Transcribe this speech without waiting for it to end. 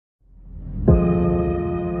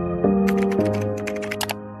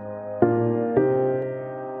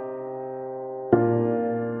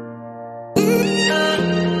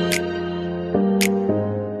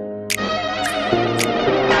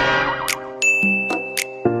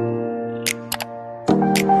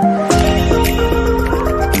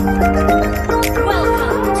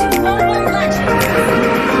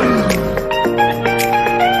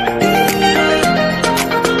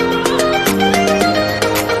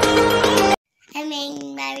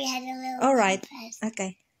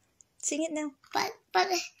Okay. Sing it now. But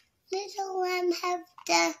little lamb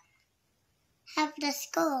have the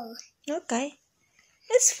skull. Okay.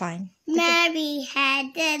 It's fine. Mary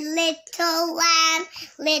had a little lamb,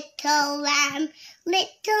 little lamb,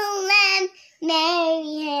 little lamb.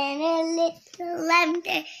 Mary had a little lamb.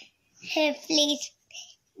 Her fleece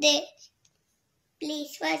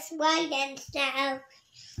was white and snow.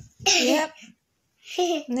 Yep.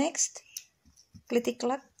 Next. Clicky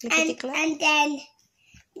clack, clickety clack. And then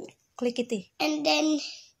Clickety. And then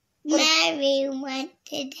Mary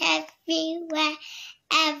wanted everywhere.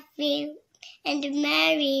 And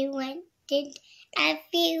Mary wanted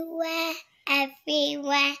everywhere.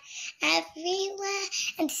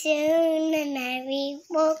 And soon Mary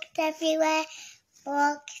walked everywhere.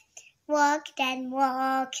 Walked and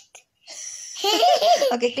walked.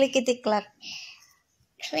 Okay, clickety clack.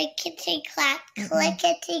 Clickety clack,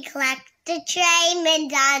 clickety clack. The train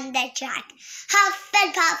went on the track. Huff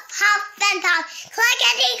and puff,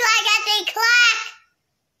 clickety clackety clack.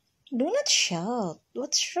 Do not shout.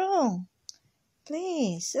 What's wrong?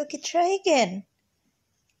 Please. Okay, try again.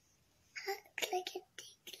 Clickety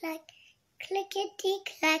clack, clickety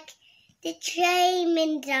clack. The train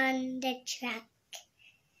went on the track.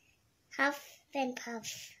 Huff and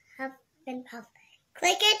puff,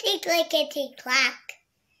 clickety clackety clack.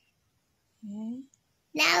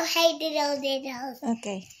 Now, hey diddle diddles.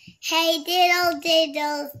 Okay. Hey diddle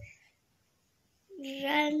diddles,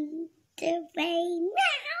 run away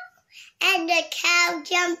now. And the cow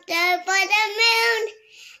jumped over the moon,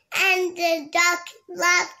 and the duck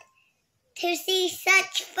loved to see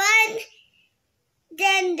such fun.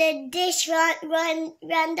 Then the dish run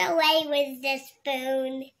away with the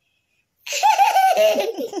spoon.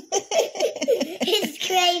 It's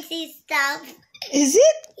crazy stuff. Is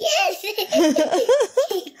it? Yes.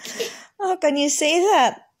 How can you say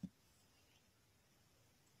that?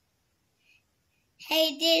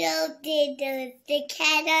 Hey diddle diddles, the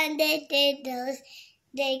cat on the diddles,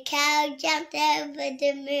 the cow jumped over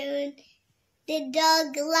the moon, the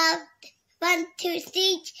dog loved fun to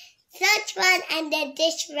see such fun, and the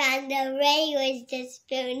dish ran away with the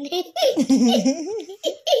spoon.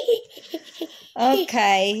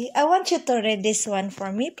 Okay. I want you to read this one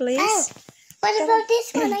for me, please. Oh, what about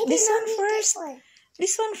this one? I This did not one read first. This one.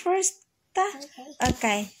 This one first. Ta?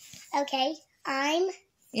 Okay. Okay, I'm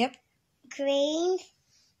Yep. green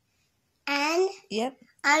and Yep.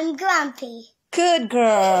 I'm grumpy. Good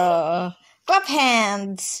girl. Clap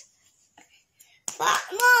hands. More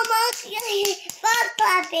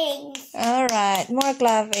clapping. All right. More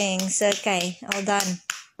clappings. Okay. All done.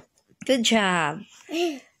 Good job.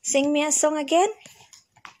 Sing me a song again.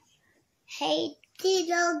 Hey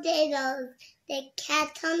diddle diddle, the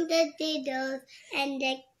cat on the diddle, and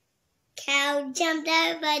the cow jumped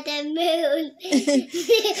over the moon.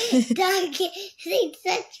 Dog sing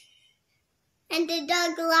such, and the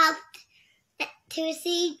dog laughed to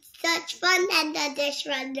see such fun, and the dish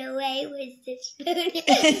ran away with the spoon.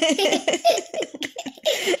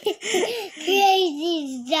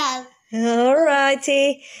 Crazy stuff.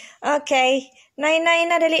 Alrighty. Okay. Nay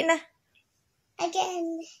na, dali na.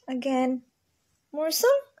 Again. More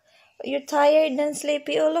song? You're tired and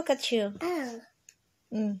sleepy. Oh, look at you. Oh,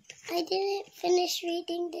 Mm. I didn't finish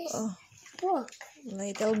reading this book.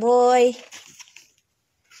 Little boy.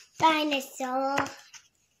 Dinosaur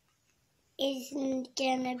is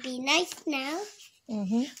gonna be nice now.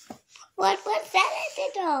 Mm-hmm. What was that at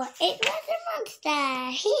the door? It was a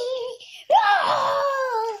monster.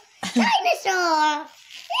 Roar! Dinosaur!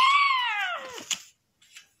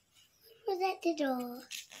 What was at the door?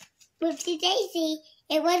 Whoopsie daisy.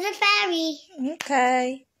 It was a fairy.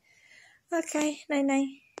 Okay. Okay,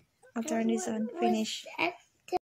 Nay. I'll turn this on. Finish. At